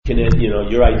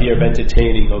your idea of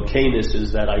entertaining okayness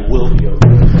is that I will be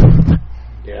okay.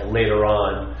 Yeah, later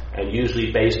on, and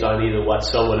usually based on either what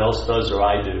someone else does or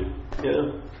I do.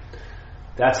 Yeah.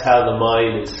 That's how the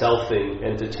mind in selfing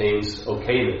entertains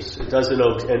okayness. It doesn't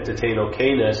entertain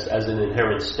okayness as an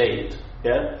inherent state.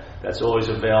 Yeah, that's always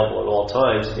available at all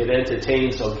times. It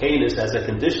entertains okayness as a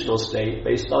conditional state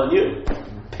based on you,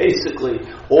 basically.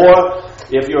 Or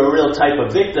if you're a real type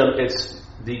of victim,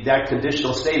 that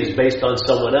conditional state is based on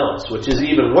someone else, which is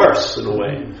even worse in a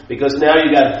way, because now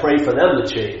you got to pray for them to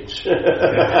change. You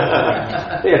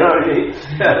know what I mean?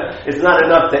 It's not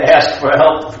enough to ask for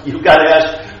help. You've got to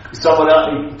ask someone else,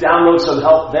 download some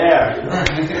help there. You know?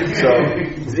 So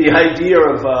the idea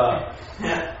of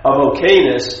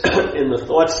okayness in the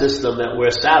thought system that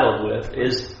we're saddled with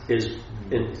is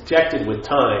injected with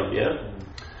time. Yeah.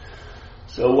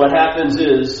 So what happens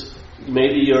is,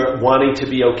 maybe you're wanting to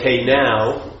be okay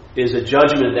now is a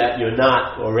judgment that you're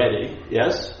not already,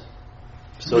 yes?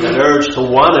 So that urge to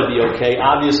want to be okay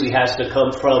obviously has to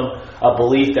come from a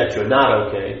belief that you're not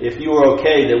okay. If you were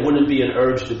okay, there wouldn't be an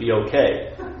urge to be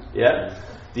okay. Yeah?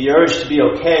 The urge to be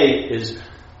okay is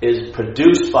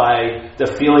produced by the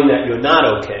feeling that you're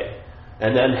not okay.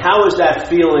 And then how is that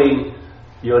feeling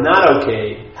you're not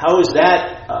okay, how is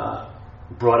that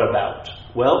brought about?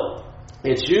 Well,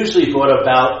 it's usually brought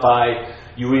about by,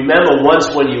 you remember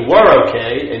once when you were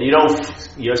okay, and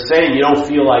you're saying you don't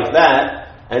feel like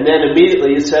that, and then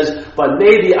immediately it says, but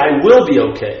maybe I will be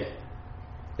okay.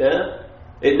 Yeah?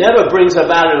 It never brings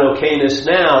about an okayness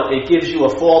now. It gives you a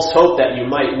false hope that you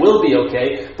will be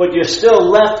okay, but you're still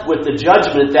left with the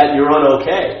judgment that you're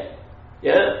unokay.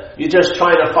 Yeah? You're just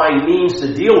trying to find means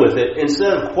to deal with it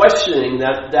instead of questioning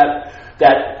that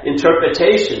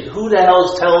interpretation. Who the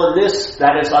hell's telling this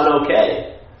that it's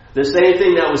unokay? The same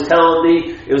thing that was telling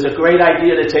me it was a great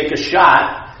idea to take a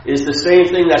shot is the same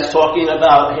thing that's talking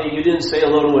about, hey, you didn't say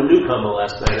hello to a newcomer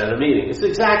last night at a meeting. It's the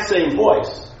exact same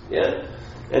voice. Yeah?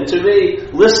 And to me,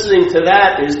 listening to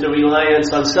that is the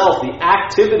reliance on self, the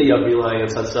activity of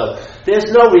reliance on self. There's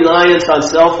no reliance on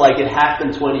self like it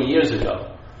happened 20 years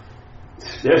ago.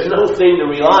 There's no thing to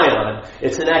rely on.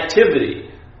 It's an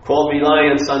activity called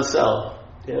reliance on self.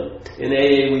 Yeah. In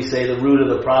AA we say the root of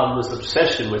the problem is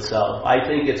obsession with self. I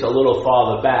think it's a little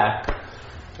farther back.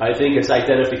 I think it's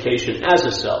identification as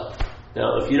a self.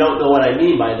 Now, if you don't know what I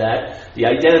mean by that, the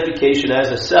identification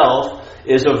as a self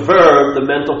is a verb the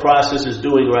mental process is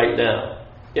doing right now.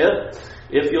 Yeah?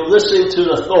 If you're listening to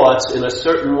the thoughts in a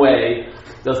certain way,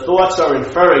 the thoughts are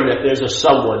inferring that there's a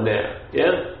someone there.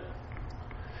 Yeah?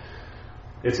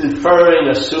 It's inferring,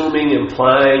 assuming,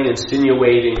 implying,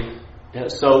 insinuating. Yeah,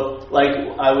 so, like,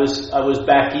 I was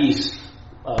back east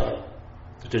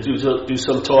to do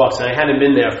some talks, and I hadn't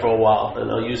been there for a while,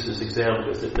 and I'll use this example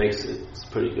because it's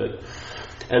pretty good.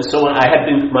 And so my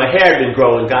hair had been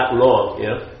growing, gotten long,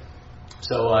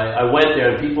 So I went there,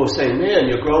 and people were saying, "Man,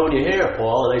 you're growing your hair,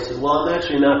 Paul." And I said, "Well, I'm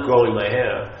actually not growing my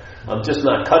hair. I'm just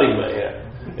not cutting my hair.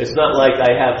 It's not like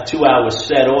I have 2 hours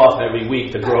set off every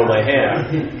week to grow my hair.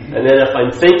 And then if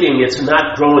I'm thinking it's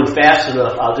not growing fast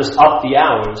enough, I'll just up the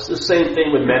hours." The same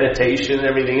thing with meditation and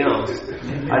everything else.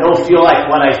 I don't feel like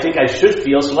what I think I should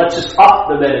feel, so let's just up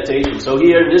the meditation. So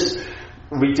here, this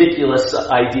ridiculous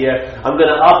idea, I'm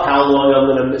going to up how long I'm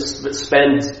going to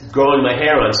spend growing my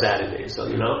hair on Saturday. So,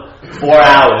 4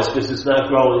 hours, because it's not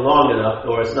growing long enough,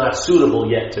 or it's not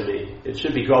suitable yet to me. It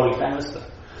should be growing faster.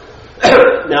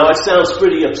 Now, it sounds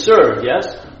pretty absurd, yes?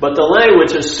 But the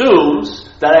language assumes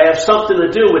that I have something to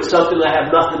do with something that I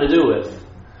have nothing to do with.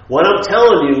 What I'm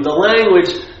telling you, the language,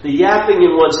 the yapping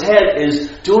in one's head is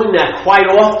doing that quite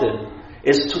often.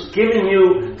 It's giving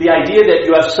you the idea that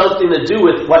you have something to do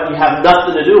with what you have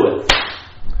nothing to do with.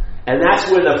 And that's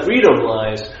where the freedom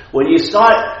lies. When you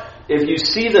start, if you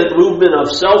see the movement of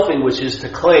selfing, which is to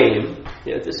claim,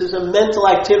 this is a mental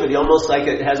activity, almost like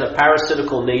it has a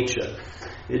parasitical nature.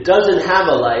 It doesn't have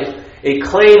a life. It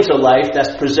claims a life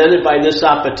that's presented by this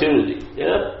opportunity.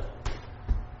 Yeah?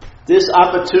 This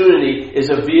opportunity is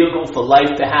a vehicle for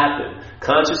life to happen.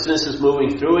 Consciousness is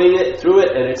moving through it,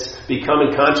 and it's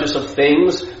becoming conscious of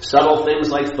things, subtle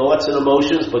things like thoughts and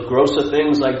emotions, but grosser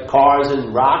things like cars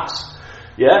and rocks.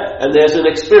 Yeah? And there's an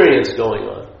experience going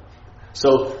on.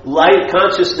 So light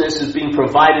consciousness is being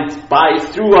provided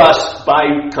through us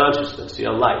by consciousness.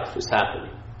 Life is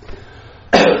happening.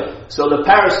 So the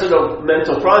parasitic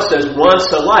mental process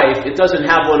wants a life. It doesn't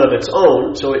have one of its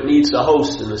own, so it needs a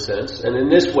host in a sense. And in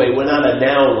this way, we're not a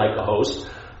noun like a host,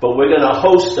 but we're going to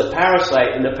host the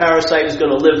parasite, and the parasite is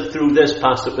going to live through this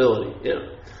possibility.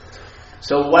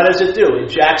 So what does it do? It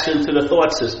jacks into the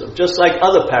thought system, just like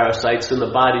other parasites in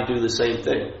the body do the same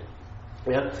thing.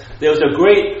 Yeah? There was a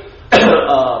great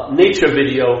nature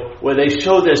video where they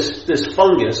show this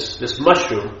fungus, this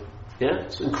mushroom. Yeah,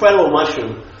 it's an incredible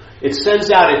mushroom. It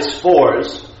sends out its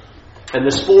spores, and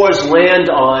the spores land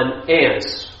on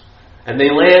ants, and they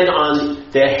land on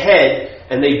their head,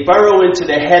 and they burrow into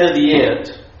the head of the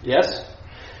ant. Yes,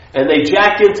 and they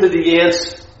jack into the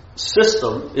ant's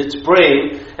system, its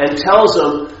brain, and tells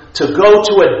them to go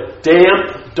to a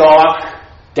damp, dark,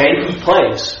 danky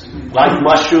place, like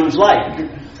mushrooms like.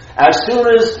 As soon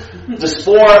as the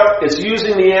spore is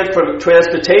using the ant for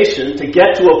transportation to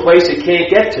get to a place it can't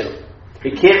get to.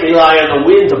 It can't rely on the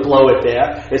wind to blow it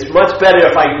there. It's much better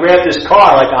if I grab this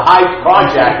car, like a high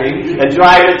carjacking, and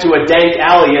drive it to a dank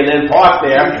alley and then park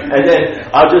there, and then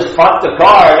I'll just park the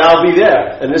car and I'll be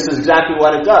there. And this is exactly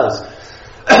what it does.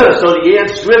 So the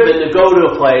ant's driven to go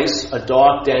to a place, a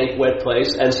dark, dank, wet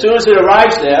place, and as soon as it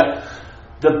arrives there,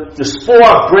 the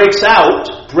spore breaks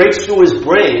out, breaks through his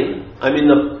brain,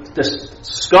 the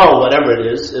skull, whatever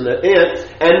it is, in the ant,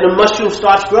 and the mushroom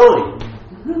starts growing.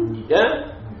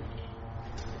 Yeah?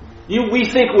 We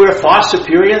think we're far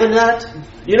superior than that?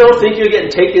 You don't think you're getting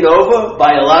taken over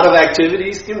by a lot of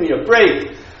activities? Give me a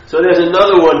break. So there's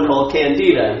another one called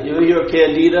Candida. You ever hear of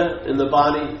Candida in the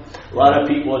body? A lot of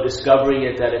people are discovering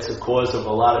it, that it's a cause of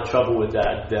a lot of trouble with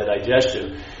their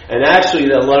digestion. And actually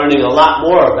they're learning a lot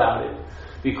more about it.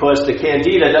 Because the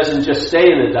Candida doesn't just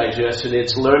stay in the digestion,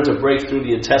 it's learned to break through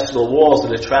the intestinal walls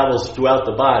and it travels throughout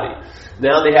the body.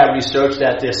 Now they have research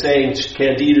that they're saying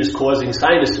Candida is causing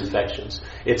sinus infections.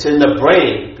 It's in the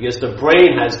brain, because the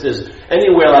brain has this,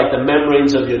 anywhere like the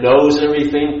membranes of your nose and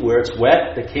everything, where it's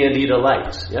wet, the Candida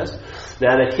likes, yes?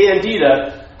 Now the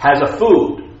Candida has a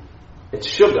food. It's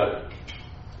sugar.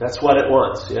 That's what it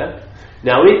wants, yeah?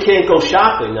 Now it can't go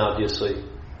shopping, obviously.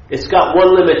 It's got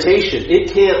one limitation. It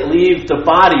can't leave the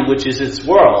body, which is its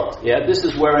world. Yeah, this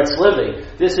is where it's living.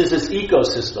 This is its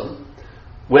ecosystem.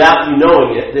 Without you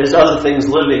knowing it, there's other things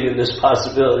living in this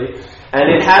possibility. And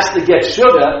it has to get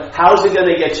sugar. How's it going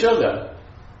to get sugar?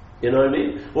 You know what I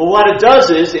mean? Well, what it does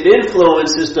is it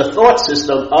influences the thought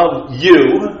system of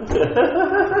you.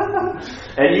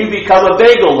 And you become a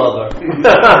bagel lover.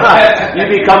 You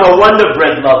become a Wonder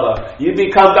Bread lover. You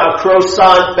become a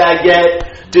croissant, baguette,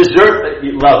 dessert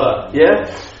lover. Yeah?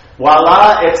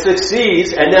 Voila, it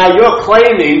succeeds, and now you're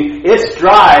claiming its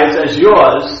drives as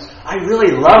yours. I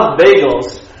really love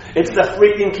bagels. It's the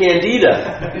freaking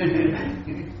Candida.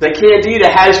 The Candida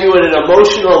has you in an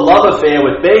emotional love affair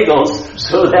with bagels,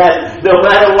 so that no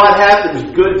matter what happens,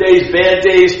 good days, bad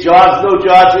days, jobs, no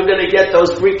jobs, you're going to get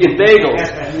those freaking bagels.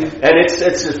 And it's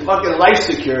a fucking life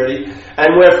security,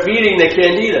 and we're feeding the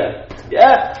Candida.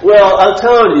 Yeah? Well, I'm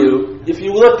telling you, if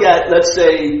you look at, let's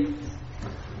say,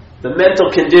 the mental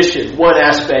condition, one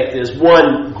aspect is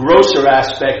one grosser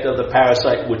aspect of the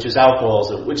parasite, which is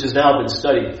alcoholism, which has now been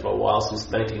studied for a while, since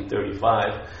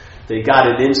 1935. They got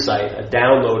an insight, a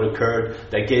download occurred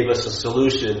that gave us a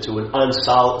solution to an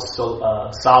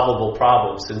unsolvable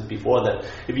problem since before that.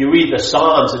 If you read the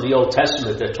Psalms in the Old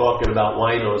Testament, they're talking about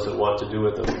winos and what to do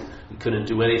with them. You couldn't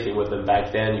do anything with them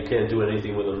back then. You can't do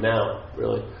anything with them now,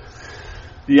 really.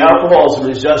 The alcoholism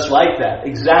is just like that,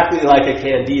 exactly like a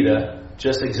Candida,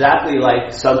 just exactly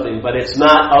like something, but it's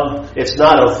not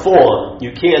of form.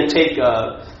 You can't take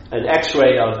an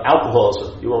X-ray of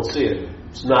alcoholism. You won't see it.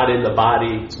 It's not in the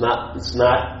body. It's not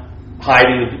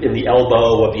hiding in the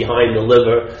elbow or behind the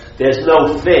liver. There's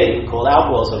no thing called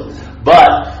alcoholism,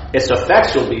 but its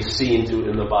effects will be seen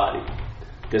in the body,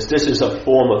 because this is a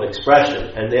form of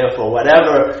expression, and therefore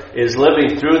whatever is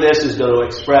living through this is going to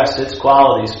express its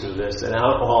qualities through this. And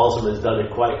alcoholism has done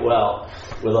it quite well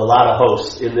with a lot of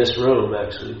hosts in this room,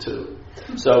 actually, too.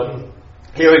 So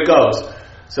here it goes.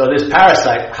 So this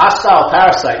parasite, hostile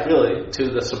parasite, really, to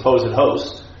the supposed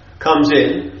host, comes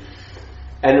in,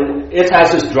 and it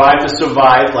has this drive to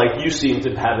survive, like you seem to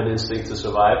have an instinct to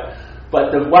survive.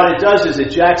 But what it does is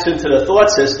it jacks into the thought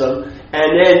system,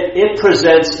 and then it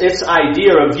presents its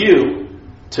idea of you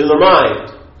to the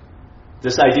mind.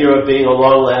 This idea of being a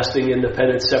long-lasting,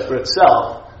 independent, separate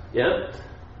self, yeah,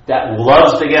 that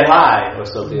loves to get high, or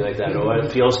something like that, or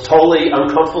it feels totally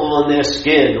uncomfortable in their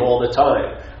skin all the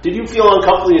time. Did you feel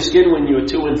uncomfortable in your skin when you were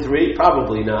 2 and 3?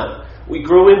 Probably not. We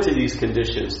grew into these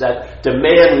conditions that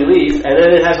demand relief, and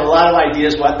then it has a lot of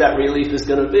ideas what that relief is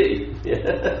going to be.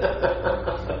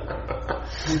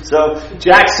 So,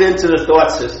 jacks into the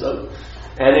thought system,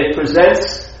 and it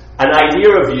presents an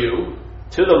idea of you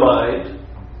to the mind,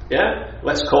 yeah?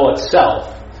 Let's call it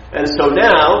self. And so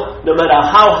now, no matter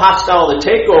how hostile the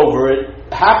takeover it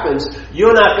happens,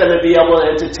 you're not going to be able to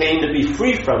entertain to be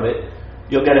free from it.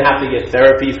 You're going to have to get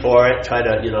therapy for it. Try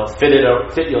to,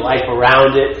 fit your life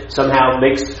around it. Somehow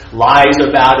make lies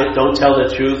about it. Don't tell the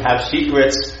truth. Have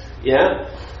secrets. Yeah?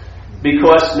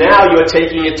 Because now you're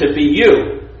taking it to be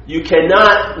you. You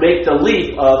cannot make the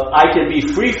leap of, I can be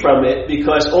free from it,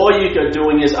 because all you're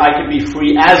doing is, I can be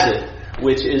free as it,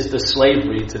 which is the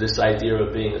slavery to this idea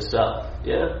of being a self.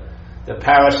 Yeah? The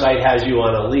parasite has you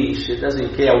on a leash. It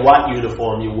doesn't care what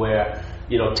uniform you wear.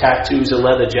 Tattoos and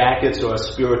leather jackets or a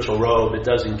spiritual robe. It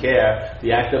doesn't care.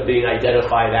 The act of being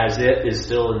identified as it is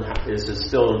still in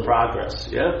progress.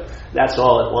 Yeah? That's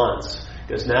all it wants.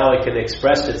 Because now it can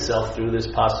express itself through this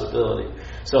possibility.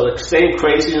 So the same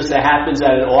craziness that happens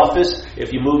at an office,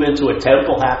 if you move into a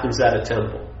temple, happens at a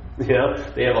temple.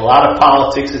 They have a lot of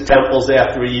politics at temples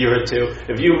after a year or two.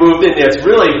 If you moved in there, it's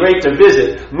really great to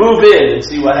visit. Move in and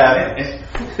see what happens.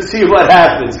 See what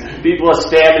happens. People are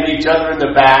stabbing each other in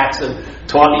the backs and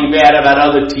talking bad about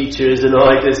other teachers and all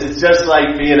like this. It's just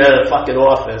like being at a fucking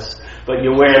office, but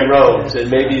you're wearing robes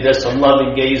and maybe there's some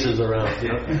loving gazes around.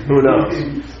 Who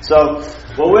knows? So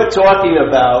what we're talking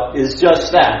about is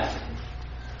just that.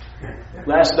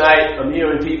 Last night, I'm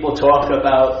hearing people talk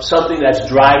about something that's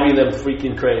driving them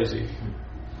freaking crazy.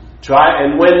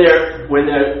 And when they're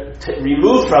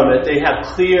removed from it, they have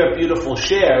clear, beautiful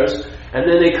shares, and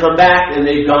then they come back and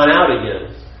they've gone out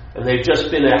again. And they've just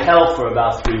been in hell for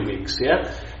about 3 weeks, yeah?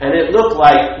 And it looked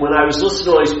like, when I was listening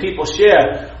to all these people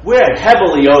share, we're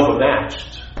heavily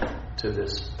overmatched to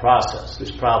this process,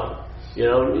 this problem. You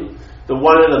know what I mean?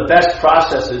 One of the best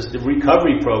processes, the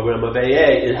recovery program of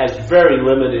AA, it has very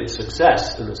limited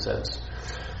success in a sense.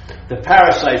 The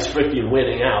parasite's freaking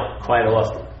winning out quite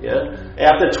often. Yeah,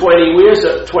 after 20 years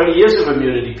of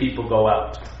immunity, people go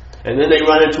out, and then they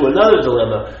run into another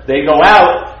dilemma. They go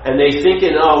out and they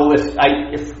thinking,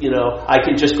 I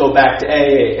can just go back to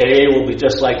AA. AA will be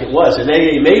just like it was, and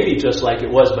AA may be just like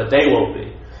it was, but they won't be.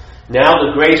 Now the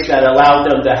grace that allowed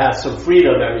them to have some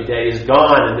freedom every day is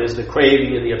gone, and there's the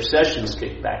craving and the obsessions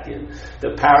kick back in.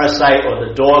 The parasite or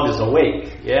the dog is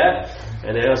awake, yeah?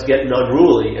 And it's getting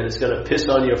unruly, and it's going to piss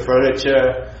on your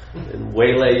furniture and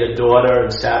waylay your daughter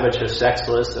and savage her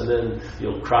sexless, and then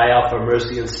you'll cry out for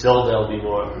mercy, and still there'll be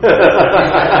more.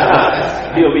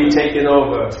 He'll be taken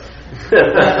over.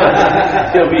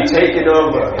 He'll be taken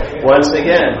over once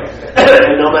again.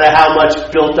 And no matter how much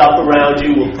built up around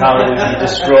you, will probably be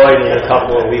destroyed in a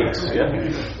couple of weeks. Yeah?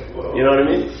 You know what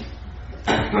I mean?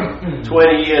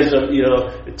 20 years of,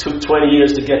 it took 20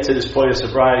 years to get to this point of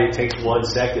sobriety. It takes 1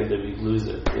 second to lose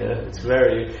it. Yeah, it's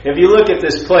if you look at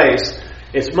this place,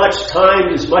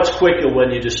 time is much quicker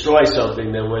when you destroy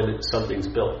something than when something's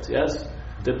built. Yes?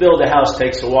 To build a house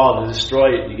takes a while. To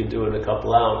destroy it, you can do it in a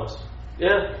couple hours.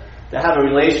 Yeah? To have a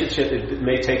relationship, it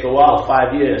may take a while,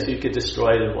 5 years. You could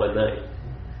destroy it in one night.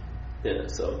 Yeah,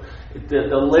 so it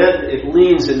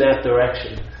leans in that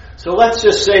direction. So let's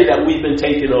just say that we've been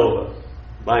taken over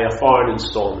by a foreign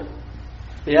installment.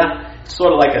 Yeah, it's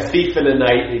sort of like a thief in the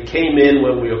night. It came in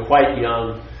when we were quite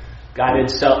young, got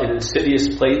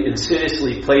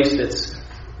insidiously placed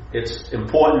its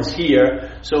importance here.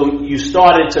 So you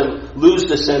started to lose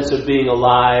the sense of being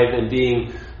alive and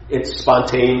being. It's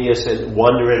spontaneous and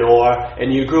wonder and awe,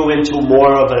 and you grew into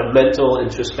more of a mental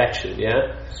introspection,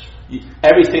 yeah?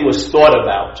 Everything was thought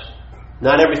about.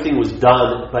 Not everything was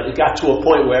done, but it got to a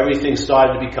point where everything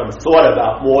started to become thought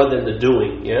about more than the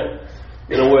doing, yeah?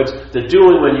 In other words, the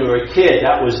doing when you were a kid,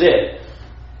 that was it.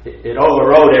 It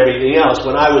overrode everything else.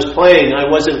 When I was playing, I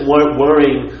wasn't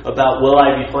worrying about will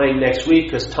I be playing next week,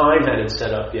 because time hadn't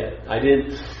set up yet. I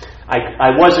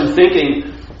wasn't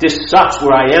thinking, this sucks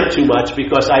where I am too much,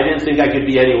 because I didn't think I could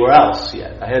be anywhere else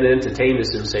yet. I hadn't entertained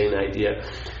this insane idea.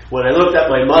 When I looked at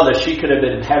my mother, she could have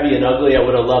been heavy and ugly. I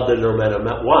would have loved her no matter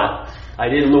what. I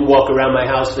didn't walk around my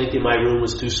house thinking my room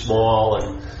was too small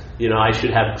and, I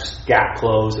should have Gap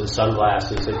clothes and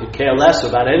sunglasses. I could care less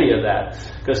about any of that,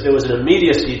 because there was an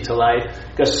immediacy to life,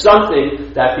 because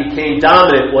something that became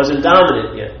dominant wasn't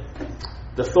dominant yet.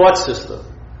 The thought system.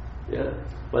 Yeah.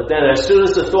 But then as soon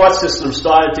as the thought system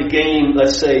started to gain,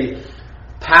 let's say,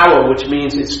 power, which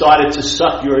means it started to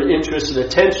suck your interest and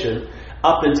attention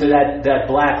up into that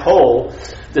black hole,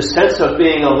 the sense of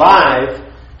being alive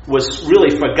was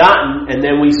really forgotten, and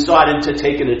then we started to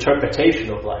take an interpretation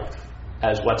of life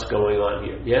as what's going on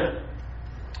here. Yeah?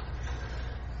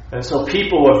 And so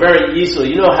people were very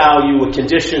easily, how you were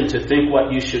conditioned to think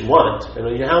what you should want.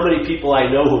 And how many people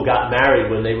I know who got married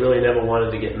when they really never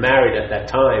wanted to get married at that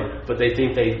time, but they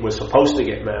think they were supposed to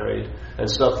get married and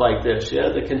stuff like this. Yeah,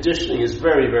 the conditioning is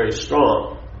very, very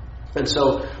strong. And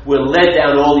so we're led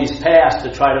down all these paths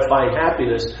to try to find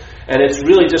happiness. And it's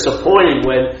really disappointing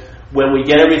when when we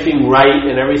get everything right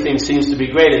and everything seems to be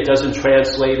great, it doesn't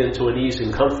translate into an ease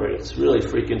and comfort. It's really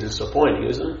freaking disappointing,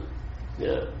 isn't it?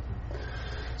 Yeah.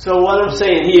 So what I'm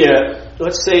saying here,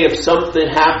 let's say if something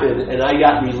happened and I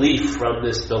got relief from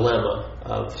this dilemma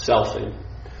of selfing,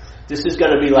 this is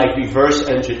going to be like reverse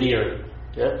engineering.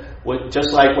 Yeah?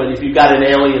 Just like if you got an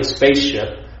alien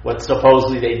spaceship, what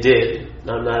supposedly they did. I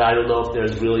don't know if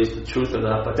there's really the truth or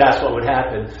not, but that's what would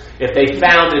happen. If they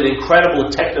found an incredible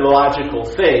technological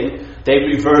thing, they'd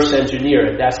reverse engineer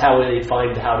it. That's how they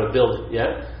find how to build it,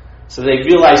 yeah? So they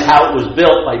realize how it was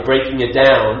built by breaking it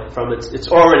down from it's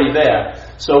already there.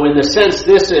 So in the sense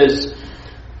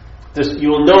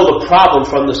you'll know the problem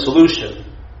from the solution.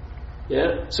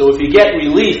 Yeah? So if you get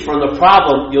relief from the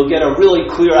problem, you'll get a really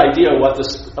clear idea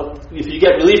if you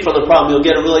get relief from the problem, you'll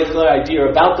get a really clear idea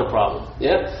about the problem.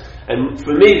 Yeah? And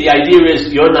for me, the idea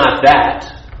is you're not that,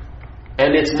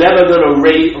 and it's never going to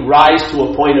rise to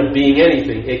a point of being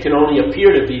anything. It can only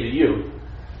appear to be to you.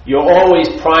 You're always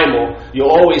primal, you're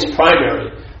always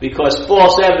primary, because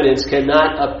false evidence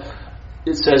cannot,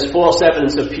 it says false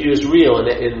evidence appears real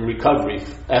in recovery,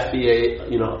 FEA,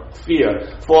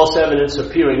 fear, false evidence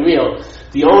appearing real.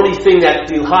 The only thing that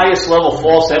the highest level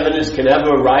false evidence can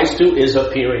ever rise to is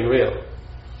appearing real.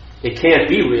 It can't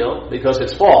be real because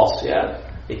it's false, yeah?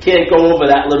 It can't go over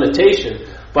that limitation,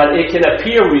 but it can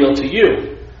appear real to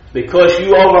you because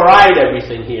you override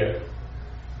everything here.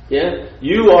 Yeah?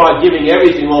 You are giving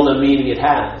everything all the meaning it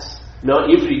has. No,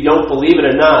 if you don't believe it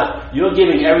or not, you're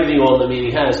giving everything all the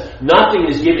meaning it has. Nothing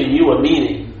is giving you a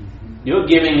meaning. You're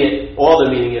giving it all the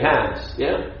meaning it has.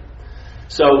 Yeah?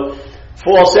 So,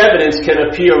 false evidence can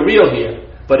appear real here,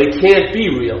 but it can't be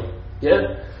real.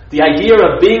 Yeah? The idea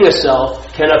of being a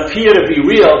self can appear to be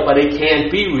real, but it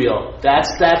can't be real.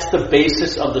 That's the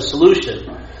basis of the solution.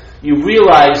 You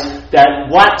realize that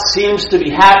what seems to be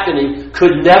happening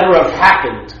could never have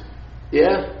happened.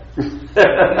 Yeah?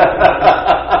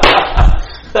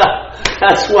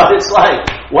 That's what it's like.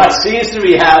 What seems to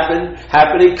be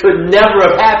happening could never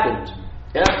have happened.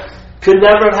 Yeah? Could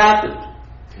never have happened.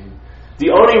 The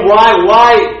only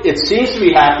why it seems to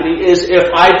be happening is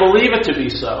if I believe it to be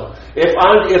so. If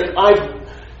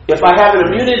I have an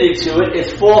immunity to it,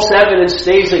 its false evidence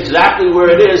stays exactly where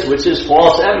it is, which is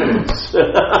false evidence.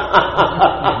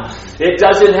 It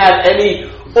doesn't have any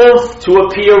oomph to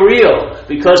appear real,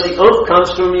 because the oomph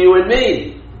comes from you and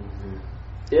me.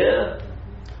 Yeah?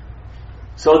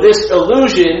 So this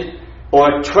illusion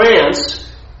or trance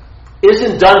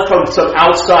isn't done from some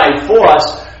outside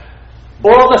force.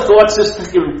 All the thought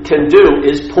system can do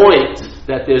is point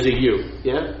that there's a you.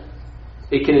 Yeah?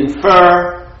 It can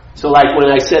infer. So like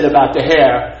when I said about the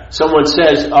hair, someone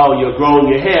says, oh, you're growing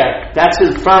your hair. That's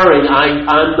inferring I'm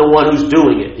the one who's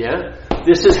doing it. Yeah?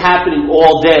 This is happening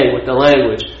all day with the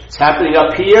language. It's happening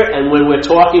up here, and when we're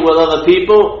talking with other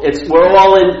people, we're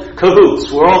all in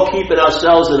cahoots. We're all keeping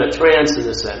ourselves in a trance, in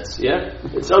a sense. Yeah,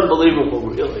 it's unbelievable,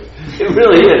 really. It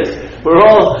really is. We're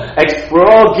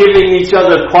all giving each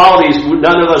other qualities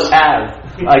none of us have.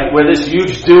 Like we're this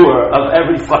huge doer of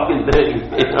every fucking thing.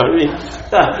 You know what I mean?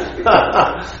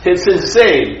 It's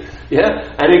insane. Yeah,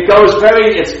 and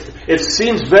it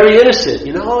seems very innocent.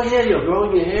 Oh yeah, you're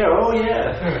growing your hair. Oh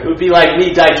yeah. It would be like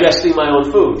me digesting my own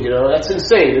food. That's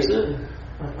insane, isn't it?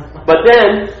 But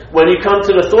then, when you come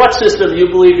to the thought system, you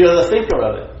believe you're the thinker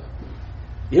of it.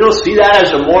 You don't see that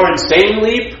as a more insane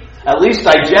leap? At least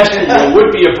digestion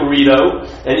would be a burrito,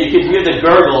 and you could hear the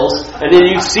gurgles, and then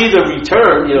you see the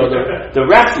return, the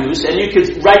refuse, and you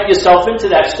could write yourself into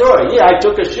that story. Yeah, I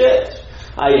took a shit.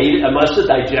 I ate it, I must have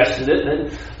digested it.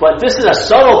 But this is a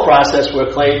subtle process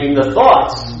we're claiming, the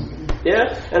thoughts. Yeah?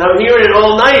 And I'm hearing it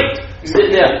all night.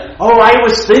 Sitting there. Oh, I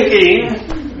was thinking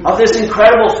of this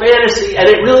incredible fantasy, and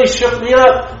it really shook me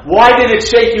up. Why did it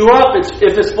shake you up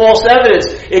if it's false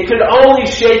evidence? It could only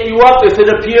shake you up if it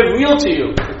appeared real to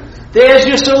you. There's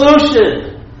your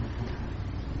solution.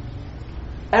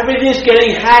 Everything's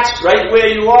getting hatched right where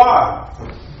you are.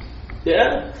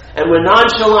 Yeah? And we're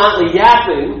nonchalantly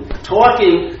yapping,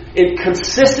 talking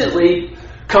inconsistently,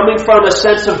 coming from a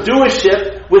sense of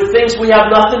doership with things we have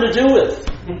nothing to do with.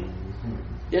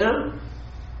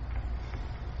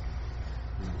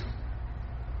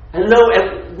 And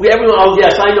everyone, oh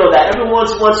yes, I know that. Everyone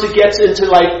once it gets into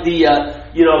like the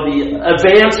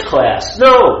advanced class.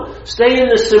 No, stay in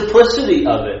the simplicity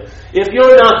of it. If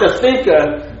you're not the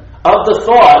thinker of the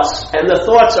thoughts, and the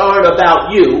thoughts aren't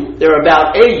about you, they're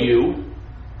about a you.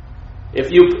 If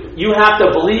you have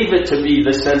to believe it to be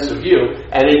the sense of you,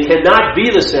 and it cannot be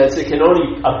the sense, it can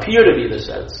only appear to be the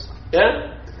sense.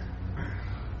 Yeah?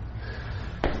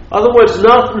 In other words,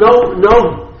 no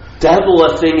devil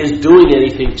or thing is doing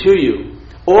anything to you.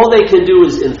 All they can do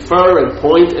is infer and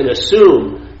point and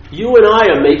assume. You and I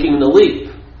are making the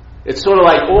leap. It's sort of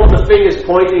like all the fingers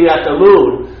pointing at the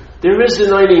moon. There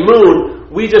isn't any moon.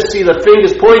 We just see the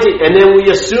fingers pointing, and then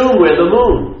we assume we're the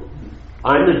moon.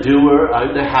 I'm the doer,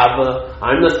 I'm the haver,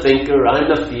 I'm the thinker, I'm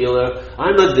the feeler,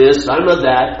 I'm the this, I'm the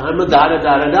that, I'm the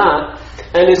da-da-da-da-da.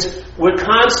 And we're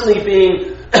constantly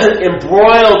being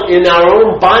embroiled in our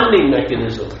own bonding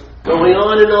mechanism, going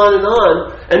on and on and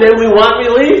on. And then we want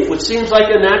relief, which seems like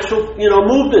a natural,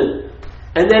 movement.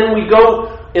 And then we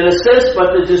go, in a sense,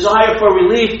 but the desire for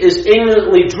relief is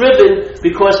ignorantly driven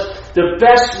because the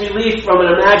best relief from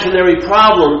an imaginary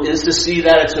problem is to see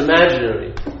that it's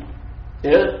imaginary.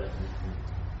 Yeah?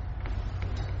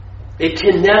 It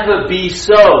can never be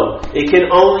so. It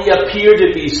can only appear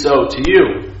to be so to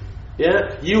you.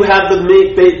 Yeah? You have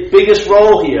the biggest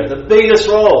role here, the biggest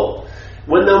role.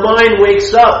 When the mind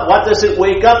wakes up, what does it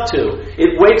wake up to?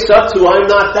 It wakes up to, I'm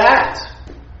not that.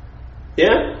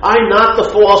 Yeah? I'm not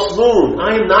the false moon.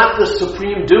 I am not the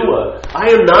supreme doer. I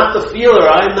am not the feeler.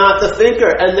 I am not the thinker.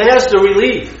 And there's the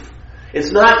relief. It's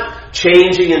not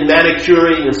changing and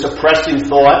manicuring and suppressing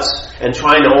thoughts and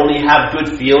trying to only have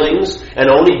good feelings and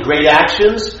only great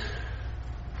actions.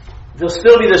 There'll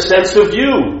still be the sense of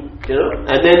you,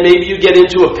 and then maybe you get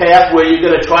into a path where you're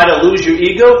going to try to lose your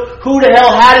ego. Who the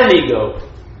hell had an ego?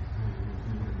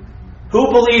 Who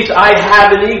believes I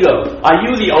have an ego? Are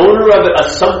you the owner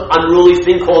of some unruly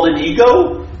thing called an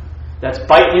ego that's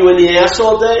biting you in the ass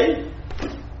all day?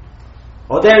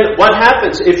 Well, then what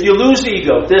happens if you lose the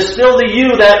ego? There's still the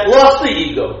you that lost the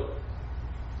ego.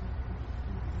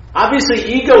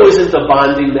 Obviously, ego isn't the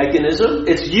bonding mechanism.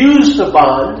 It's used to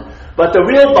bond, but the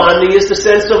real bonding is the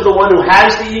sense of the one who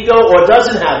has the ego or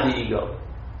doesn't have the ego.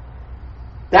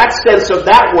 That sense of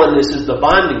that oneness is the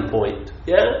bonding point.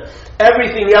 Yeah?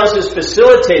 Everything else is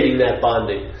facilitating that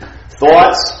bonding.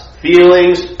 Thoughts,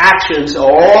 feelings, actions are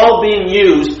all being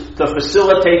used to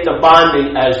facilitate the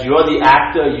bonding as you're the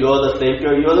actor, you're the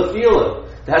thinker, you're the feeler.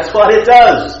 That's what it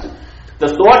does. The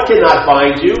thought cannot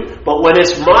bind you, but when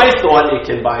it's my thought, it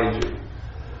can bind you.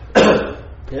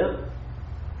 Yeah.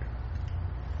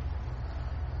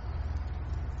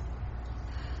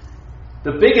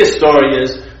 The biggest story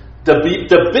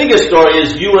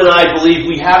is you and I believe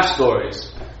we have stories.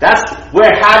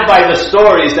 We're had by the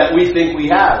stories that we think we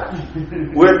have.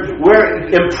 We're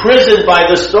imprisoned by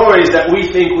the stories that we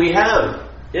think we have.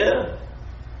 Yeah.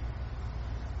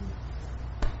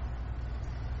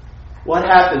 What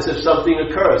happens if something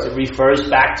occurs? It refers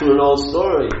back to an old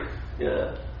story.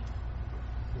 Yeah.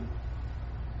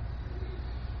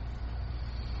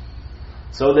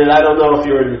 So then I don't know if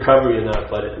you're in recovery or not,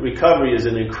 but Recovery is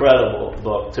an incredible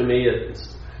book. To me,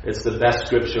 it's the best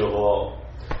scripture of all.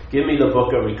 Give me the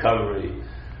book of Recovery.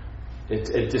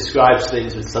 It describes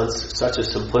things in such a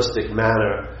simplistic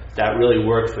manner that really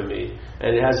worked for me.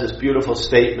 And it has this beautiful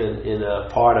statement in a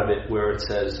part of it where it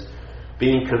says,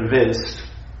 being convinced.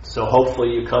 So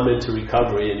hopefully you come into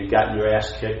recovery and you've gotten your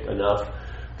ass kicked enough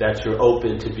that you're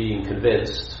open to being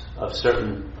convinced of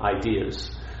certain ideas.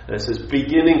 And it says,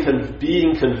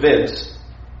 being convinced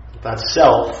that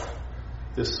self,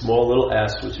 this small little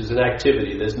s, which is an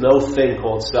activity, there's no thing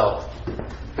called self.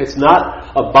 It's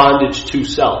not a bondage to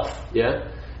self, yeah?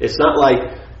 It's not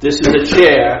like this is a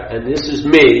chair and this is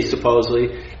me,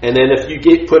 supposedly, and then if you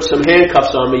put some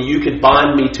handcuffs on me, you could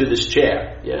bond me to this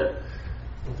chair, yeah?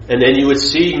 And then you would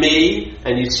see me,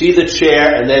 and you'd see the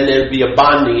chair, and then there'd be a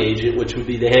bonding agent, which would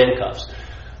be the handcuffs.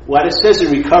 What it says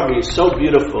in Recovery is so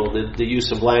beautiful, the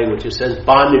use of language. It says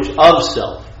bondage of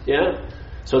self, yeah?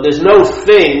 So there's no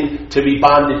thing to be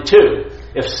bonded to.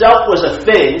 If self was a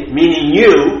thing, meaning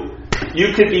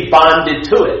you could be bonded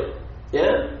to it,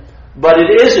 yeah? But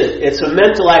it isn't. It's a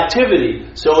mental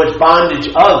activity, so it's bondage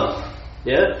of,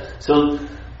 yeah? So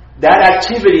that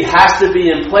activity has to be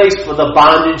in place for the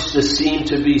bondage to seem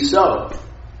to be so.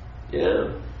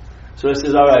 Yeah. So it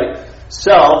says, all right,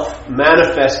 self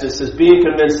manifested, it says being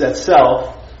convinced that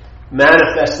self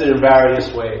manifested in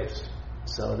various ways.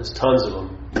 So there's tons of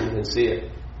them. You can see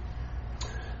it.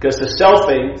 Because the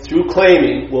selfing, through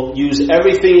claiming, will use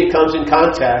everything it comes in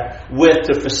contact with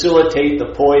to facilitate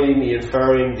the pointing, the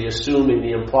inferring, the assuming,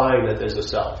 the implying that there's a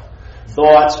self.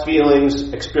 Thoughts,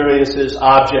 feelings, experiences,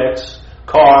 objects,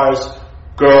 cars,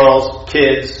 girls,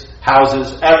 kids,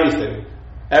 houses, everything.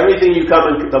 Everything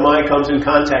the mind comes in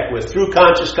contact with through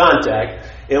conscious contact,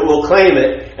 it will claim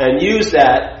it and use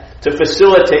that to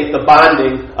facilitate the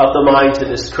bonding of the mind to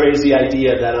this crazy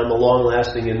idea that I'm a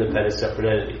long-lasting, independent, separate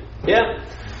entity. Yeah?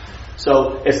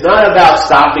 So it's not about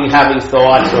stopping having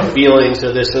thoughts or feelings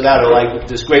or this or that, or like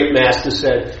this great master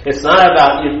said, it's not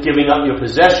about you giving up your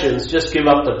possessions, just give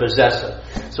up the possessor.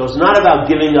 So it's not about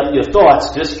giving up your thoughts,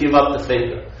 just give up the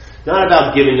thinker. It's not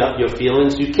about giving up your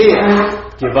feelings, you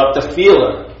can't. Give up the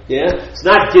feeler. Yeah? It's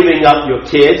not giving up your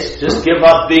kids, just give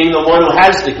up being the one who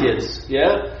has the kids.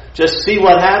 Yeah? Just see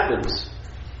what happens.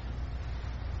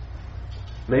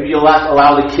 Maybe you'll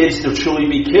allow the kids to truly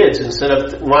be kids instead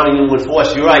of wanting to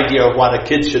enforce your idea of what a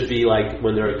kid should be like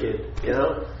when they're a kid, you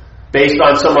know? Based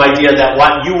on some idea that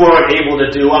what you weren't able to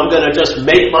do, I'm going to just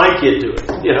make my kid do it.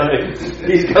 You know,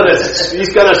 he's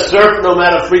going to surf no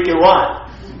matter freaking what.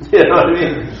 You know what I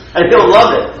mean? And he'll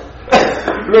love it.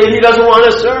 Maybe he doesn't want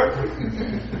to surf.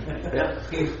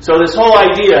 Yeah? So this whole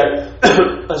idea,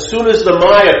 as soon as the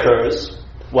Maya occurs,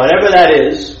 whatever that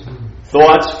is,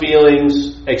 thoughts,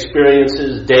 feelings,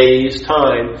 experiences, days,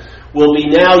 time, will be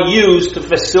now used to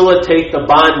facilitate the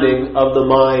bonding of the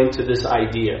mind to this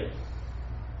idea.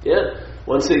 Yeah?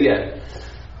 Once again,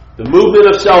 the movement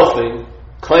of selfing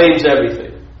claims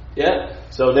everything. Yeah?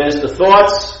 So there's the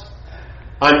thoughts,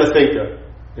 I'm the thinker.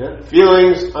 Yeah?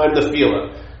 Feelings, I'm the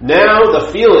feeler. Now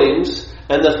the feelings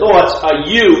and the thoughts are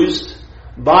used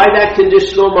by that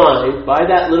conditional mind, by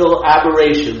that little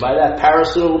aberration, by that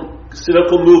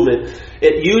parasitical movement.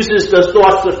 It uses the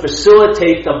thoughts to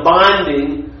facilitate the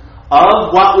bonding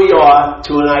of what we are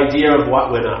to an idea of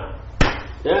what we're not.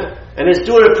 Yeah? And it's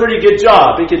doing a pretty good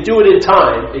job. It can do it in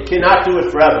time. It cannot do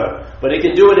it forever, but it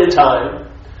can do it in time.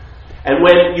 And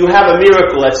when you have a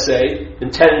miracle, let's say, in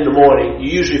 10 in the morning,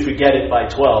 you usually forget it by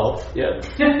 12. Yeah?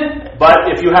 But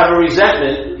if you have a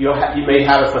resentment, you may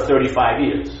have it for 35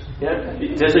 years. Yeah?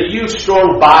 There's a huge,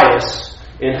 strong bias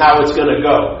in how it's going to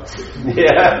go.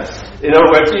 Yeah? In other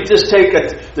words, you just take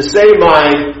the same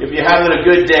mind, if you're having a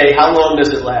good day, how long does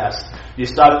it last? You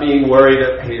stop being worried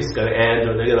that, hey, it's going to end,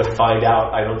 or they're going to find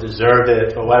out I don't deserve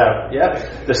it, or whatever.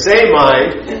 Yeah? The same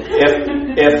mind,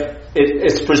 if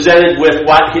it's presented with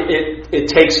what it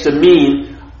takes to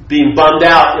mean being bummed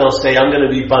out, it'll say, I'm going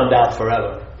to be bummed out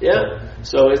forever. Yeah?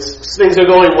 So things are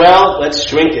going well, let's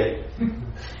shrink it.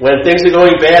 When things are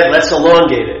going bad, let's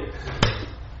elongate it.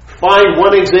 Find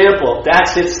one example.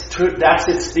 That's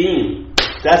its theme.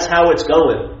 That's how it's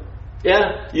going.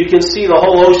 Yeah? You can see the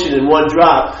whole ocean in one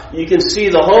drop. You can see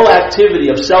the whole activity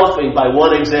of selfing by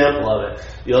one example of it.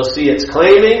 You'll see it's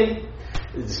claiming,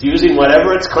 it's using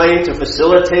whatever it's claimed to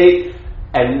facilitate,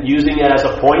 and using it as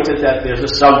a pointer that there's a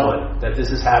someone that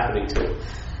this is happening to.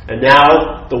 And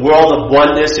now the world of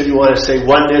oneness, if you want to say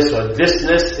oneness or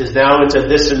thisness, is now into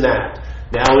this and that.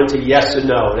 Now into yes and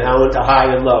no. Now into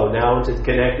high and low. Now into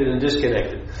connected and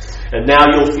disconnected. And now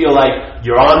you'll feel like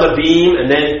you're on the beam and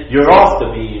then you're off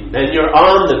the beam. Then you're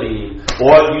on the beam.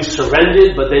 Or you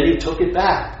surrendered but then you took it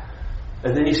back.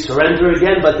 And then you surrender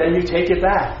again but then you take it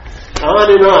back.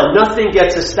 On and on. Nothing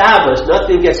gets established.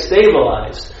 Nothing gets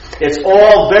stabilized. It's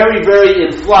all very, very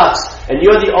in flux. And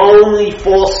you're the only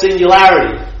false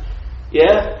singularity.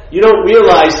 Yeah? You don't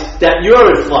realize that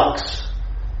you're in flux.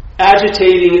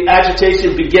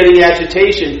 Agitation begetting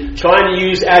agitation, trying to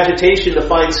use agitation to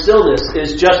find stillness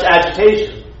is just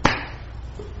agitation.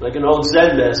 Like an old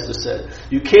Zen master said.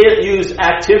 You can't use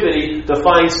activity to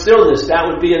find stillness. That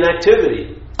would be an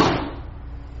activity.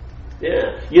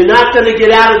 Yeah. You're not going to get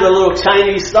out of the little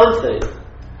tiny something.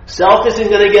 Self isn't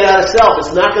going to get out of self.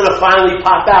 It's not going to finally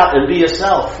pop out and be a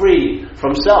self, free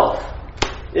from self.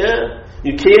 Yeah.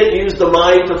 You can't use the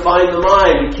mind to find the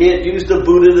mind. You can't use the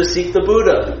Buddha to seek the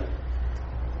Buddha.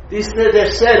 They're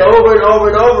said over and over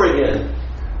and over again.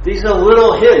 These are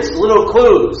little hints, little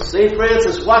clues. St.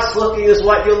 Francis, what's looking is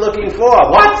what you're looking for.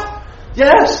 What?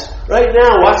 Yes. Right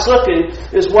now, what's looking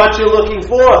is what you're looking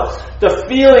for. The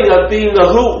feeling of being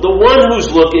the one who's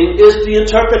looking is the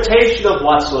interpretation of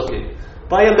what's looking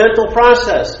by a mental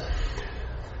process.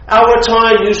 Our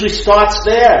time usually starts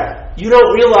there. You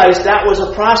don't realize that was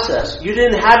a process. You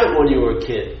didn't have it when you were a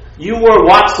kid. You were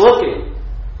what's looking.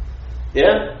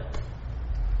 Yeah?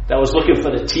 That was looking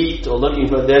for the teeth, or looking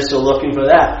for this, or looking for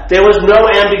that. There was no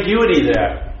ambiguity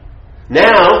there.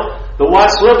 Now, the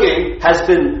what's looking has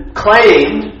been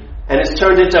claimed, and it's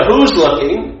turned into who's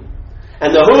looking,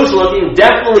 and the who's looking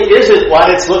definitely isn't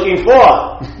what it's looking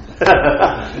for.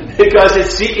 Because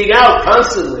it's seeking out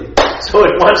constantly. So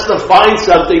it wants to find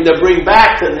something to bring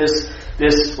back to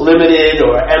this limited,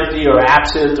 or empty, or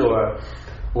absent, or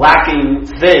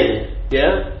lacking thing.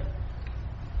 Yeah?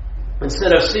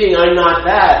 Instead of seeing I'm not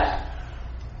that,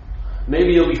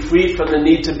 maybe you'll be freed from the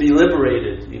need to be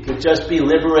liberated. You can just be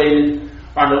liberated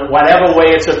on whatever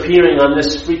way it's appearing on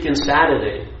this freaking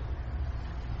Saturday.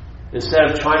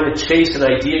 Instead of trying to chase an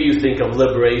idea you think of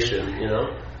liberation, you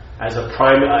know. as a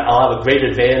prime, I'll have a great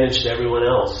advantage to everyone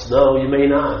else. No, you may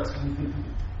not.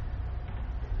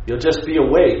 You'll just be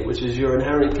awake, which is your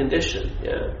inherent condition.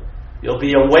 Yeah, you'll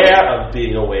be aware of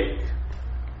being awake.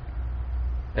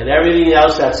 And everything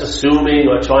else that's assuming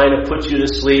or trying to put you to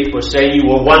sleep or saying you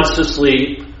were once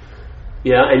asleep,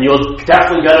 yeah, and you're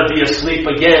definitely going to be asleep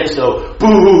again, so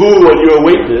boo-hoo-hoo on your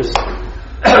awakeness.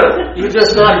 You're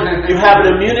just not, you have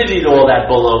an immunity to all that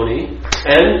baloney,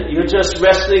 and you're just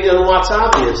resting on what's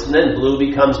obvious. And then blue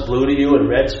becomes blue to you, and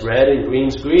red's red, and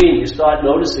green's green. You start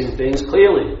noticing things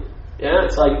clearly. Yeah,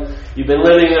 it's like you've been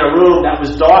living in a room that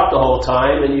was dark the whole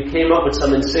time, and you came up with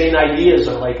some insane ideas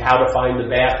of like how to find the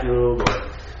bathroom,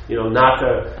 or not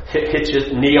to hit your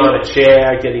knee on a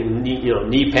chair, getting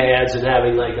knee pads, and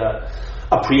having like a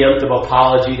preemptive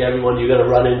apology to everyone you're going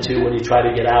to run into when you try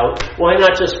to get out. Why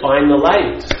not just find the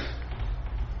light?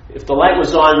 If the light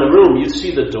was on in the room, you'd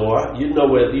see the door. You'd know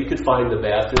where you could find the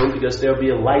bathroom because there'll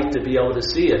be a light to be able to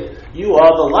see it. You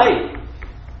are the light.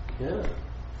 Yeah.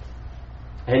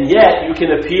 And yet, you can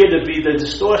appear to be the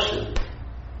distortion.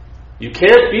 You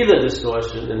can't be the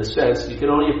distortion in a sense. You can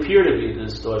only appear to be the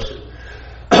distortion.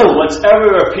 What's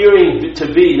ever appearing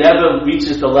to be never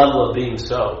reaches the level of being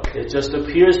so. It just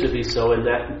appears to be so in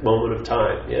that moment of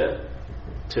time. Yeah.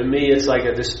 To me, it's like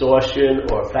a distortion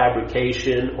or a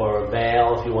fabrication or a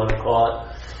veil, if you want to call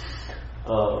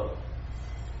it,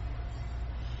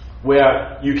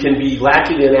 where you can be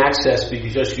lacking in access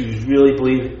because you really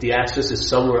believe the access is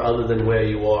somewhere other than where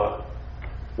you are.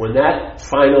 When that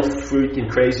final freaking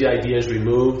crazy idea is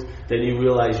removed, then you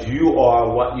realize you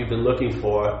are what you've been looking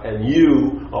for, and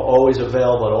you are always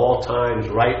available at all times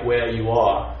right where you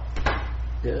are.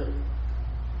 Yeah.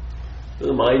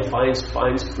 The mind finds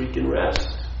freaking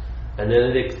rest. And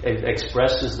then it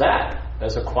expresses that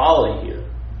as a quality here.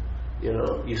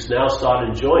 You now start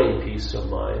enjoying peace of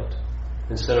mind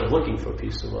instead of looking for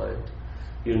peace of mind.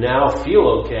 You now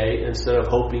feel okay instead of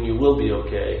hoping you will be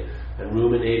okay and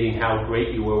ruminating how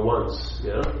great you were once.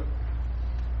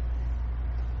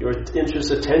 Your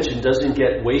interest attention doesn't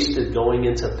get wasted going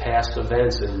into past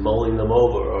events and mulling them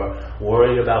over or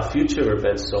worrying about future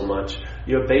events so much.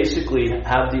 You basically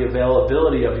have the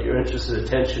availability of your interested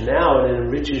attention now, and it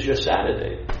enriches your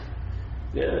Saturday.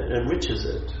 Yeah, it enriches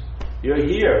it. You're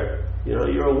here.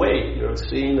 You're awake. You're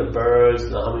seeing the birds,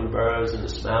 the hummingbirds, and the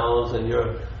smells, and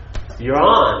you're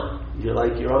on.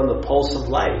 You're on the pulse of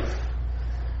life.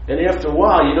 And after a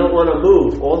while, you don't want to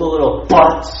move. All the little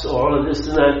butts, or all of this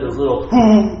and that, the little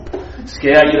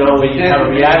scare, when you have a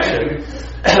reaction.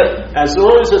 As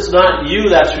long as it's not you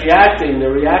that's reacting, the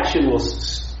reaction will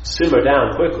simmer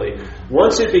down quickly.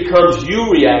 Once it becomes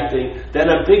you reacting, then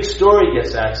a big story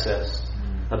gets accessed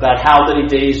about how many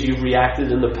days you've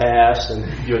reacted in the past, and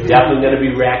you're definitely going to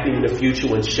be reacting in the future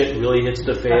when shit really hits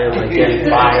the fan, like getting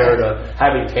fired or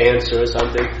having cancer or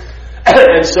something.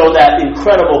 And so that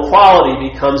incredible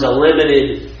quality becomes a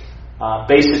limited,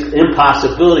 basic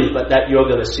impossibility, but that you're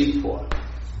going to seek for.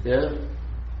 Yeah?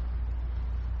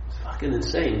 It's fucking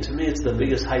insane. To me, it's the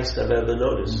biggest heist I've ever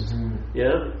noticed.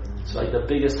 Yeah? It's like the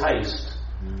biggest heist.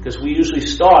 Because we usually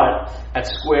start at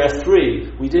square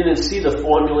 3. We didn't see the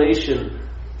formulation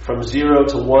from 0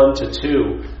 to 1 to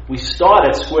 2. We start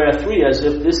at square 3 as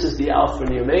if this is the alpha and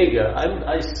the omega.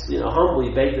 I humbly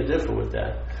beg to differ with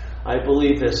that. I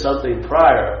believe there's something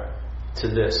prior to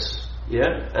this.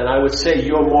 Yeah? And I would say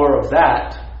you're more of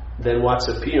that than what's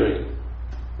appearing.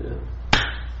 Yeah.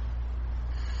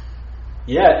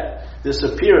 Yet, this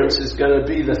appearance is going to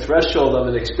be the threshold of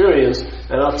an experience,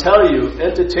 and I'll tell you,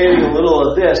 entertaining a little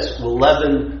of this will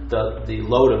leaven the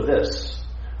load of this.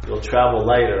 You'll travel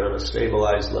lighter on a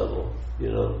stabilized level,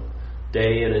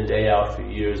 day in and day out for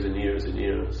years and years and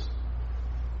years.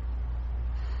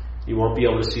 You won't be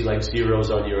able to see like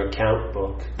zeros on your account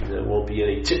book. There won't be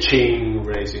any cha-ching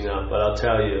raising up, but I'll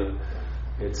tell you,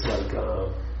 it's like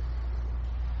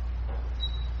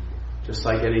just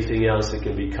like anything else, it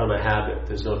can become a habit.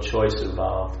 There's no choice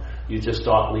involved. You just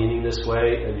start leaning this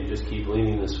way, and you just keep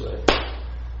leaning this way.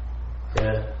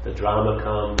 Yeah, the drama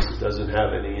comes. It doesn't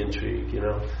have any intrigue.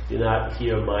 You're not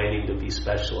here mining to be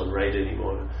special and right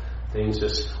anymore.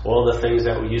 All the things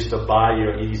that we used to buy,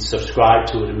 you subscribe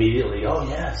to it immediately. Oh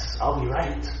yes, I'll be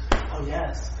right. Oh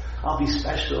yes, I'll be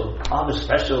special. I'll be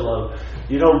special.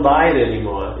 You don't buy it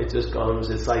anymore. It just comes.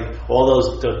 It's like all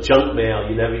the junk mail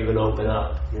you never even open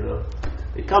up.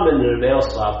 They come in the mail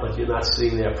slot, but you're not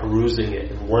sitting there perusing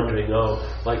it and wondering.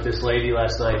 Like this lady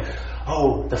last night.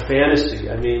 The fantasy.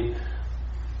 I mean,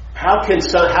 how can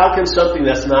something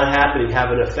that's not happening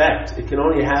have an effect? It can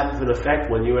only have an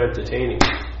effect when you're entertaining.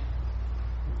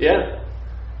 Yeah?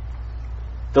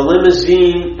 The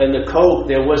limousine and the coke,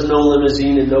 there was no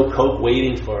limousine and no coke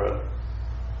waiting for her.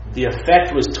 The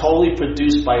effect was totally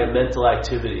produced by a mental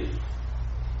activity.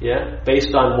 Yeah?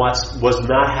 Based on what was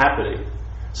not happening.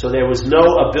 So there was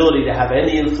no ability to have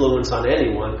any influence on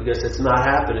anyone because it's not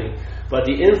happening. But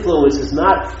the influence is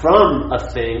not from a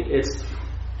thing, it's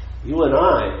you and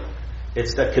I.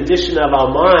 It's the condition of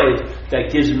our mind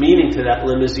that gives meaning to that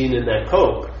limousine and that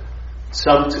coke.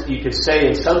 You could say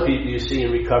in some people you see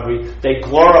in recovery, they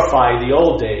glorify the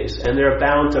old days and they're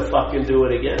bound to fucking do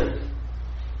it again.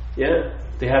 Yeah?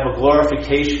 They have a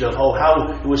glorification of,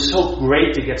 how it was so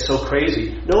great to get so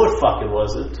crazy. No, it fucking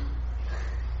wasn't.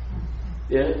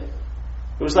 Yeah?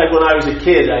 It was like when I was a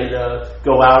kid, I'd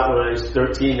go out when I was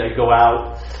 13, I'd go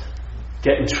out,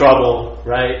 get in trouble,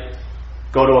 right?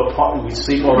 Go to a party, we'd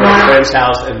sleep over at a friend's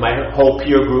house and my whole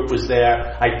peer group was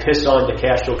there. I'd piss on the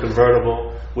Castro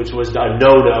convertible, which was a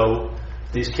no-no.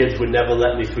 These kids would never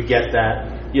let me forget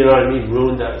that. You know what I mean?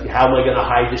 How am I going to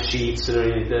hide the sheets and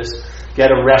anything like this?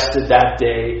 Get arrested that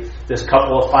day. There's a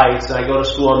couple of fights and I go to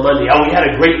school on Monday. Oh, we had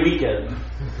a great weekend.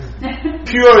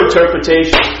 Pure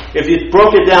interpretation. If you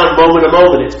broke it down moment to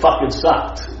moment, it fucking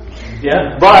sucked.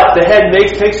 Yeah? But the head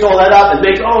takes all that up and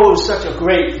makes, it was such a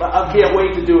great, I can't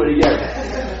wait to do it again.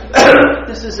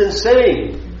 This is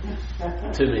insane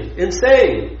to me.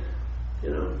 Insane. You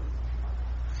know?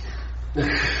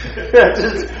 It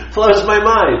just blows my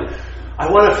mind. I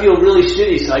want to feel really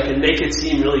shitty so I can make it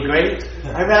seem really great.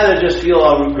 I'd rather just feel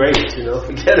great,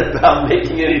 forget about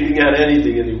making anything out of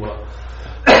anything anymore.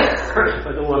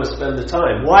 I don't want to spend the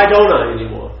time. Why don't I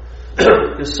anymore?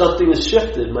 Because something has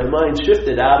shifted. My mind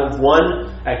shifted out of one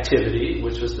activity,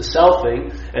 which was the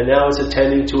selfing, and now it's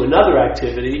attending to another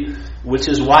activity, which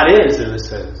is what is, in a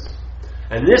sense.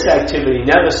 And this activity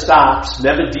never stops,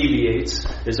 never deviates,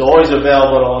 is always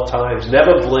available at all times,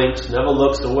 never blinks, never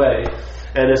looks away,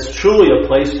 and it's truly a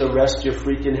place to rest your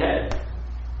freaking head.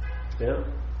 Yeah?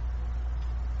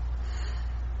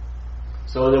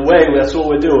 So in a way, that's what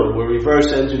we're doing. We're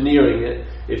reverse engineering it.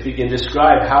 If you can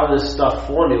describe how this stuff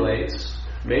formulates,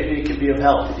 maybe it could be of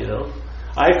help,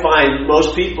 I find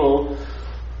most people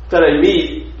that I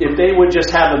meet, if they would just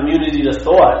have immunity to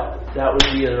thought, that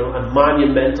would be a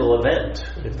monumental event.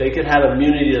 If they could have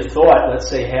immunity to thought, let's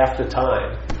say half the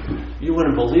time, you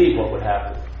wouldn't believe what would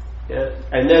happen. Yeah?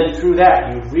 And then through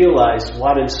that, you realize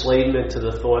what enslavement to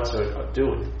the thoughts are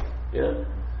doing. Yeah?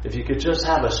 If you could just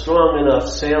have a strong enough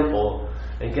sample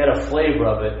and get a flavor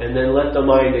of it, and then let the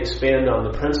mind expand on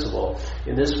the principle.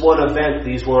 In this one event,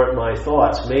 these weren't my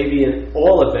thoughts. Maybe in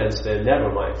all events, they're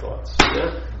never my thoughts.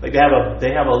 Yeah? Like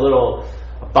they have a little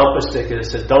bumper sticker that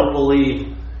says, "Don't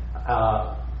believe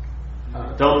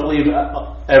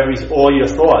all your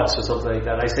thoughts," or something like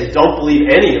that. I say, "Don't believe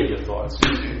any of your thoughts."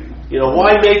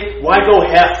 Why go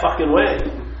half fucking way?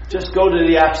 Just go to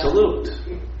the absolute.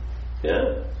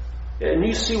 Yeah. And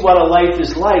you see what a life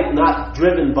is like, not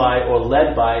driven by or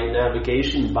led by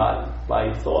navigation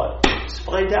by thought. Just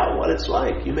find out what it's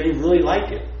like. You may really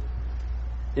like it.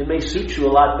 It may suit you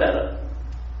a lot better.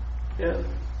 Yeah.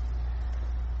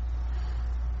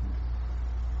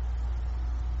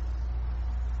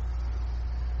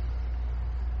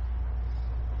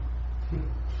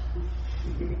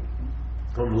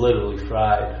 I'm literally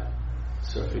fried.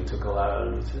 Surfing took a lot out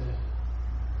of me today.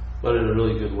 But in a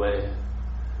really good way.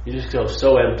 You just go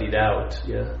so emptied out,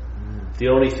 yeah. The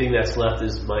only thing that's left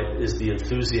is the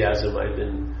enthusiasm I've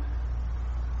been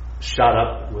shot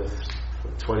up with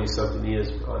for 20-something years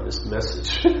on this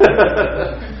message. Because,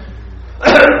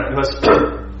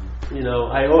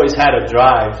 I always had a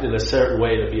drive in a certain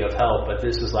way to be of help, but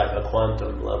this is like a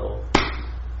quantum level.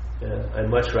 Yeah, I'd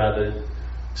much rather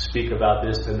speak about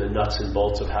this than the nuts and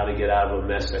bolts of how to get out of a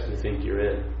mess that you think you're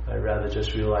in. I'd rather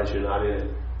just realize you're not in it.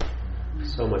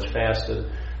 So much faster.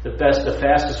 The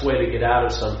fastest way to get out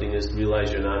of something is to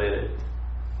realize you're not in it.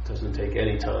 It doesn't take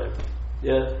any time.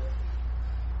 Yeah?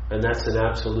 And that's an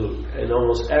absolute. In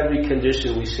almost every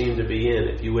condition we seem to be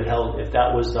in, if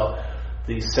that was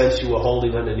the sense you were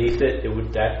holding underneath it,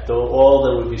 all of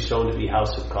them would be shown to be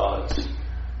house of cards.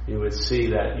 You would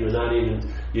see that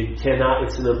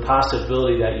it's an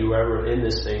impossibility that you were ever in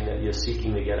this thing that you're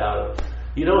seeking to get out of.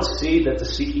 You don't see that the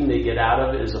seeking to get out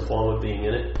of it is a form of being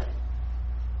in it.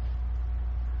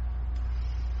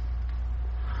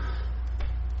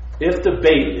 If the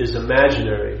bait is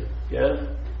imaginary, yeah?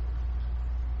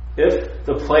 If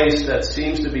the place that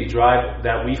seems to be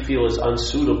that we feel is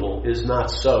unsuitable is not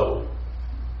so,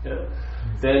 yeah?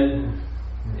 Then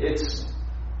it's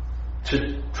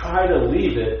to try to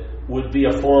leave it would be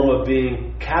a form of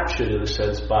being captured in a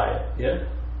sense by it, yeah?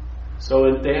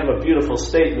 So they have a beautiful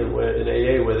statement in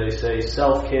AA where they say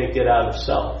self can't get out of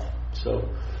self. So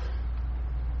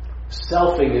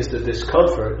Selfing is the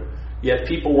discomfort, yet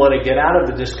people want to get out of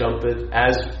the discomfort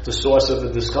as the source of the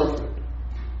discomfort.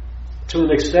 To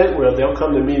an extent where they'll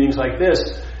come to meetings like this,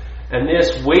 and they're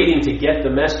waiting to get the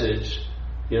message.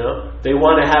 They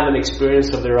want to have an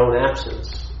experience of their own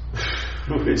absence,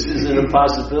 which is an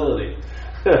impossibility.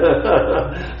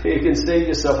 You can save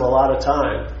yourself a lot of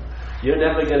time. You're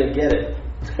never going to get it.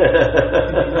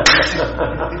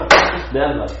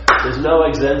 Never. There's no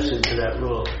exemption to that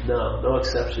rule. No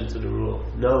exception to the rule.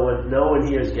 No one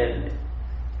here is getting it.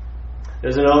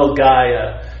 There's an old guy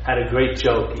had a great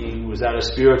joke. He was at a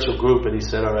spiritual group and he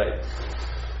said, all right.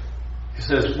 He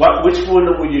says, which one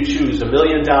would you choose, $1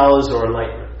 million or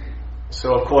enlightenment?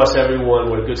 So of course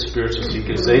everyone were good spiritual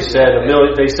seekers. They said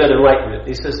enlightenment.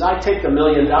 He says, I take $1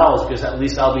 million because at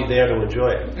least I'll be there to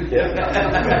enjoy it. Yeah?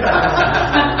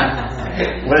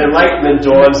 When enlightenment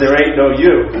dawns, there ain't no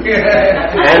you.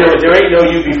 And there ain't no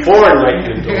you before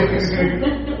enlightenment dawns.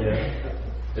 Yeah.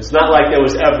 It's not like there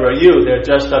was ever a you. There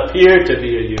just appeared to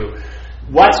be a you.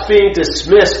 What's being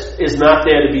dismissed is not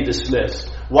there to be dismissed.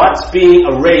 What's being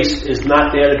erased is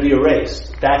not there to be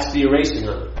erased. That's the erasing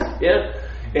of it. Yeah?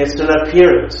 It's an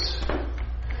appearance.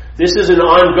 This is an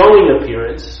ongoing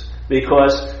appearance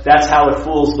because that's how it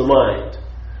fools the mind.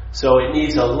 So it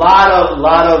needs a lot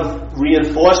of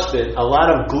reinforcement, a lot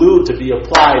of glue to be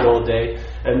applied all day,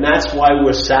 and that's why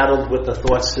we're saddled with the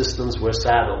thought systems we're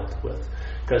saddled with.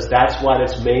 Because that's what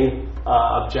its main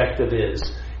objective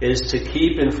is to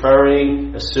keep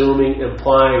inferring, assuming,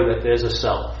 implying that there's a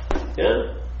self.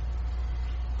 Yeah?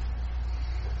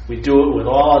 We do it with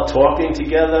all our talking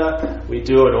together. We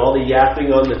do it all the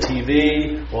yapping on the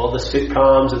TV, all the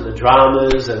sitcoms and the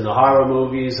dramas and the horror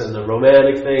movies and the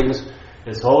romantic things.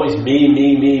 It's always me.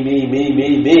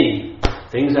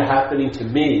 Things are happening to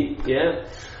me. Yeah?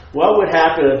 What would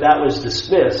happen if that was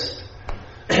dismissed?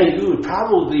 You would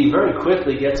probably very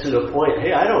quickly get to the point,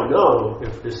 hey, I don't know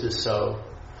if this is so.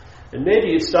 And maybe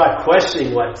you'd start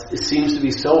questioning what seems to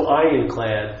be so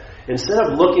ironclad. Instead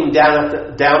of looking down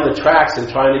the tracks and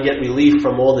trying to get relief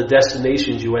from all the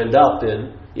destinations you end up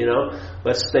in,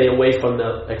 let's stay away from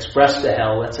the express to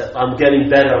hell. I'm getting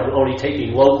better. I'm only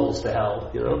taking locals to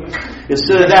hell.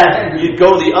 Instead of that, you'd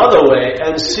go the other way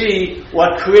and see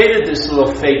what created this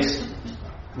little fake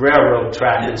railroad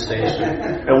track and station,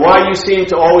 and why you seem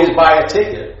to always buy a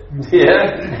ticket.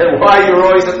 Yeah, and why you're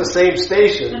always at the same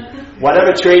station.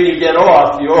 Whatever train you get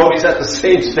off, you're always at the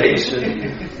same station.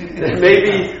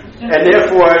 And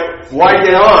therefore, why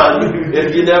get on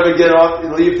if you never get off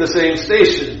and leave the same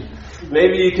station?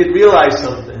 Maybe you could realize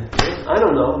something. I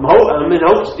don't know. I'm in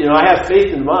hopes. I have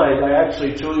faith in mind. I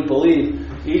actually truly believe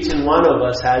each and one of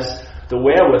us has the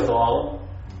wherewithal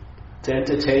to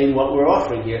entertain what we're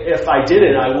offering here. If I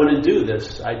didn't, I wouldn't do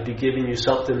this. I'd be giving you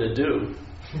something to do.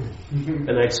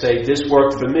 And I'd say, this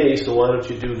worked for me, so why don't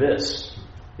you do this?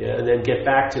 Yeah, and then get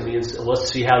back to me and say, let's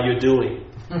see how you're doing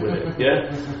with it. Yeah?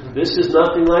 This is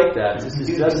nothing like that. This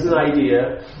is just an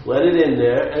idea. Let it in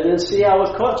there and then see how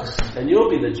it cooks. And you'll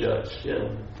be the judge.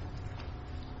 Yeah?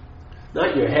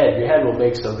 Not your head. Your head will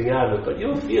make something out of it, but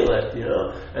you'll feel it,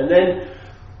 And then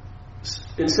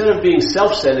instead of being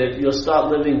self-centered, you'll start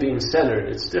living being centered.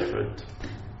 It's different.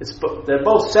 They're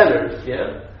both centered,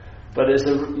 yeah? But there's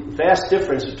a vast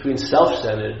difference between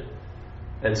self-centered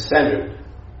and centered.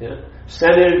 Yeah?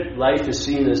 Centered, life is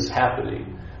seen as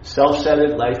happening.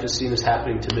 Self-centered, life is seen as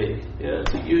happening to me. Yeah,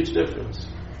 it's a huge difference.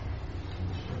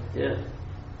 Yeah.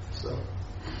 So,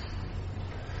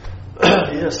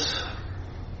 yes.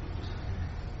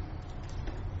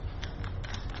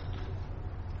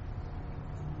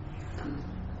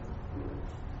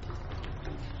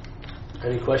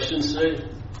 Any questions today?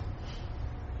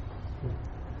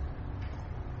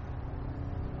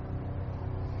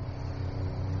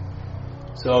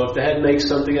 So if the head makes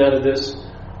something out of this,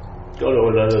 go to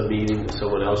another meeting with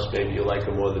someone else, maybe you like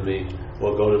them more than me,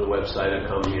 or go to the website and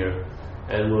come here,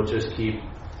 and we'll just keep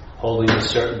holding the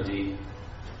certainty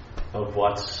of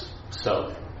what's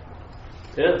so.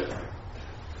 Yeah?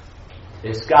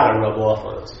 It's got to rub off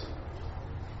on us.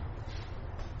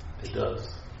 It does.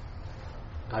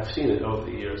 I've seen it over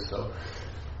the years, so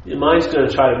your mind's going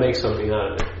to try to make something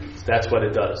out of it. That's what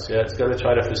it does. Yeah, it's going to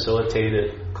try to facilitate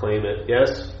it, claim it,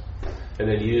 yes, and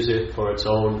then use it for its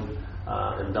own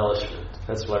embellishment.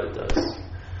 That's what it does.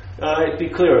 Be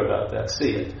clear about that.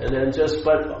 See it, and then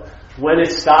but when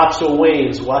it stops or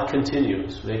wanes, what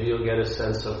continues? Maybe you'll get a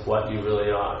sense of what you really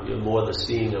are. You're more the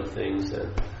seeing of things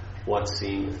than what's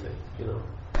seeing the thing.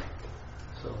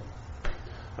 So,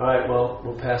 all right. Well,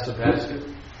 we'll pass the basket.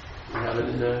 You have it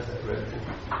in there? That red thing.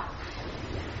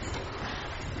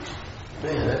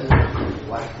 Man, that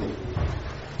whacked me.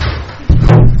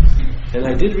 And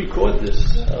I did record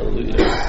this. Hallelujah.